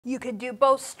You can do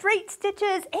both straight stitches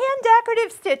and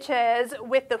decorative stitches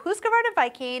with the Husqvarna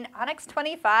Viking Onyx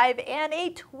 25 and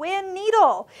a twin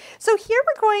needle. So here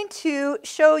we're going to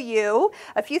show you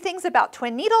a few things about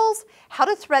twin needles, how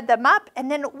to thread them up, and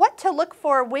then what to look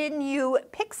for when you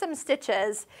pick some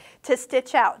stitches to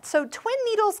stitch out. So twin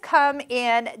needles come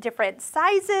in different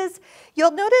sizes. You'll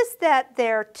notice that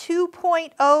they're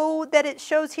 2.0 that it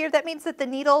shows here. That means that the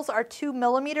needles are 2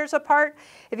 millimeters apart.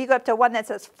 If you go up to one that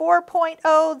says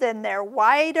 4.0, then they're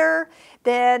wider.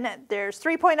 Then there's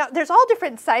 3.0. There's all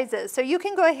different sizes. So you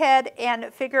can go ahead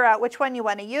and figure out which one you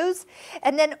want to use.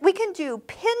 And then we can do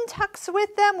pin tucks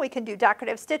with them. We can do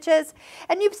decorative stitches.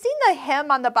 And you've seen the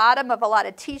hem on the bottom of a lot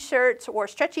of t-shirts or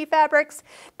stretchy fabrics.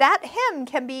 That hem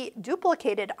can be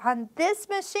duplicated on this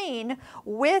machine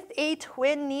with a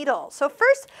twin needle. So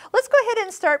first, let's go ahead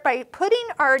and start by putting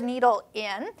our needle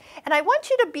in. And I want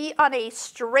you to be on a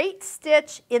straight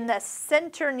stitch in the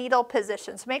center needle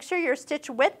position. So make sure your stitch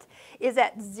width is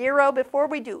at 0 before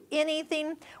we do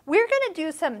anything. We're going to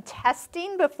do some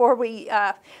testing before we,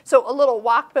 so a little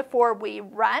walk before we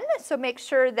run. So make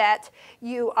sure that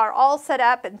you are all set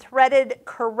up and threaded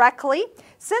correctly.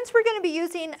 Since we're going to be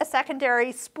using a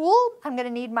secondary spool, I'm going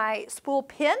to need my spool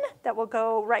pin that will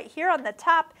go right here on the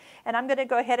top. And I'm going to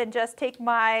go ahead and just take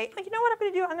my, you know what I'm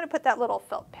going to do? I'm going to put that little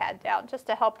felt pad down just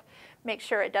to help make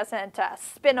sure it doesn't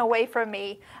spin away from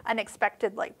me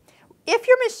unexpectedly. If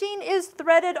your machine is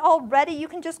threaded already, you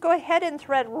can just go ahead and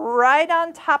thread right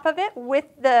on top of it with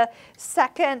the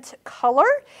second color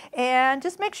and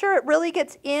just make sure it really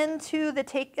gets into the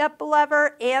take-up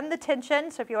lever and the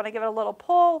tension. So if you want to give it a little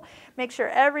pull, make sure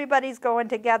everybody's going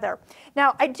together.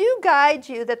 Now, I do guide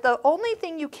you that the only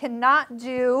thing you cannot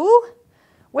do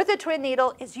with a twin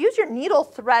needle is use your needle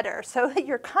threader. So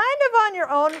you're kind of on your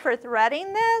own for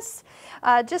threading this.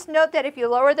 Just note that if you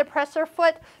lower the presser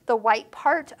foot, the white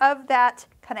part of that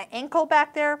kind of ankle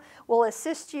back there will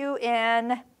assist you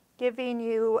in giving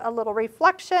you a little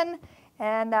reflection,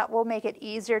 and that will make it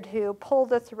easier to pull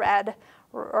the thread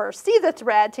or see the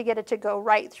thread to get it to go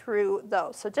right through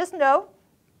those. So just know.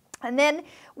 And then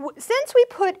since we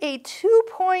put a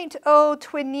 2.0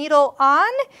 twin needle on,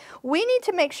 we need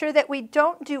to make sure that we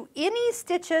don't do any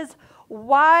stitches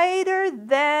wider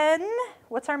than,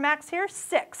 what's our max here?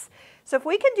 6. So if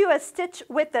we can do a stitch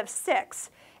width of 6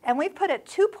 and we put a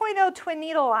 2.0 twin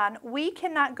needle on, we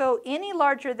cannot go any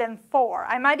larger than 4.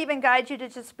 I might even guide you to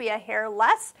just be a hair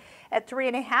less at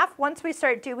 3.5 once we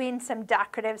start doing some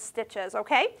decorative stitches,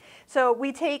 okay? So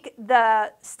we take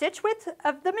the stitch width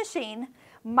of the machine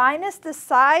minus the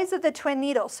size of the twin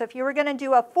needle. So if you were going to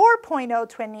do a 4.0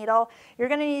 twin needle, you're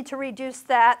going to need to reduce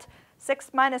that 6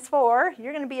 minus 4,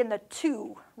 you're going to be in the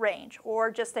 2 range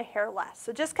or just a hair less.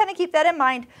 So just kind of keep that in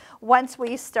mind once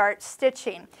we start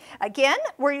stitching. Again,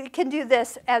 we can do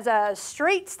this as a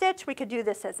straight stitch. We could do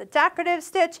this as a decorative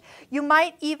stitch. You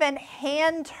might even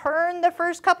hand turn the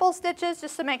first couple stitches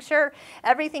just to make sure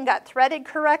everything got threaded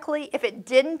correctly. If it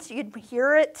didn't, you'd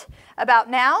hear it about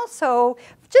now. So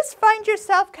just find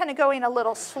yourself kind of going a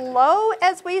little slow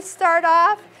as we start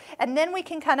off, and then we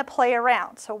can kind of play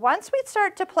around. So once we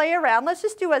start to play around, let's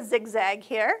just do a zigzag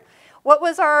here. What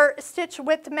was our stitch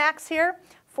width max here?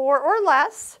 4 or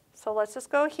less. So let's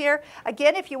just go here.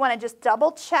 Again, if you want to just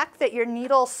double check that your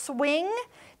needle swing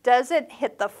doesn't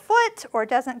hit the foot or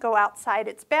doesn't go outside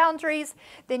its boundaries,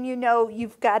 then you know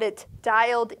you've got it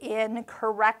dialed in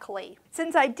correctly.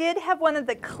 Since I did have one of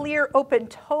the clear open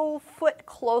toe foot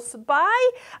close by,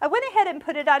 I went ahead and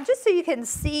put it on just so you can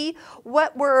see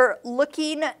what we're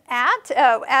looking at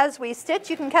as we stitch.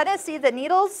 You can kind of see the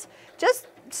needles just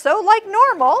so like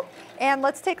normal. And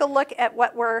let's take a look at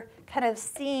what we're kind of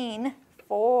seeing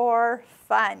for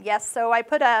fun. Yes, so I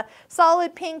put a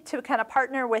solid pink to kind of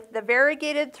partner with the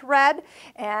variegated thread,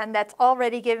 and that's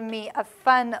already given me a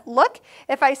fun look.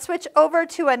 If I switch over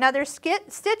to another stitch,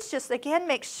 just again,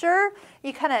 make sure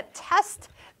you kind of test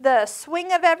the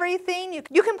swing of everything.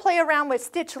 You can play around with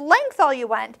stitch length all you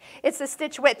want. It's the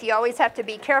stitch width you always have to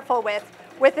be careful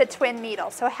with a twin needle.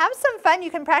 So have some fun.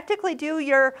 You can practically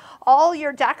do all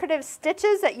your decorative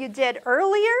stitches that you did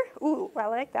earlier. Ooh, I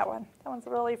like that one. That one's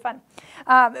really fun.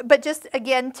 But just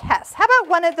again, test. How about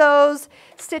one of those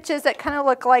stitches that kind of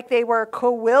look like they were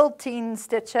quilting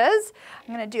stitches?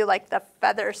 I'm going to do like the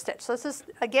feather stitch. So this is,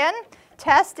 again,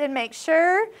 test and make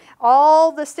sure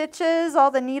all the stitches,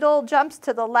 all the needle jumps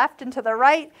to the left and to the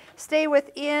right stay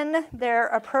within their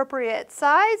appropriate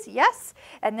size. Yes.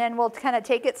 And then we'll kind of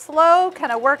take it slow,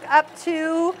 kind of work up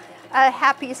to a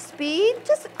happy speed.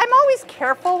 I'm always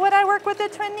careful when I work with a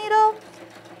twin needle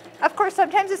Of course,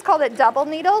 sometimes it's called a double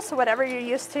needle, so whatever you're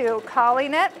used to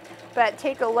calling it. But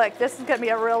take a look. This is going to be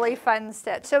a really fun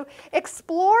stitch. So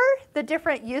explore the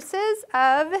different uses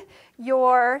of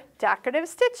your decorative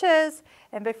stitches.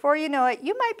 And before you know it,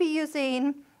 you might be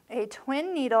using a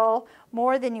twin needle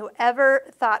more than you ever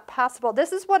thought possible.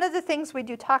 This is one of the things we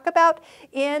do talk about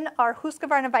in our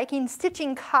Husqvarna Viking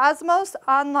Stitching Cosmos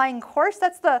online course.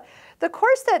 That's the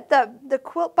course that the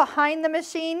quilt behind the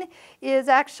machine is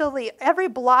actually, every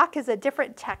block is a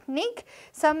different technique.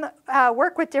 Some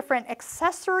work with different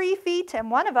accessory feet,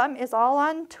 and one of them is all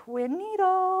on twin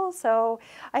needles. So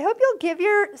I hope you'll give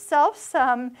yourself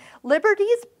some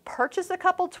liberties. Purchase a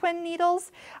couple twin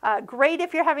needles. Great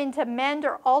if you're having to mend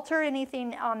or alter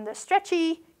anything on the stretchy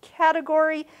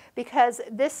category, because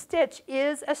this stitch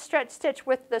is a stretch stitch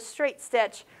with the straight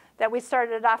stitch that we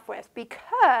started off with.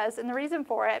 Because, and the reason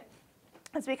for it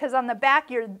is because on the back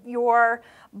your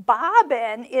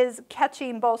bobbin is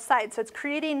catching both sides, so it's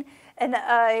creating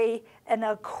an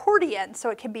accordion, so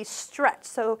it can be stretched.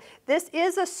 So this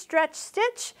is a stretch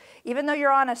stitch, even though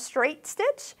you're on a straight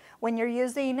stitch when you're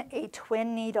using a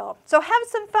twin needle. So have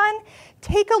some fun.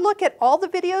 Take a look at all the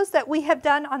videos that we have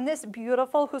done on this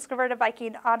beautiful Husqvarna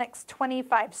Viking Onyx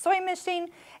 25 sewing machine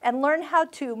and learn how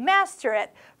to master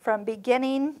it from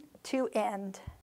beginning to end.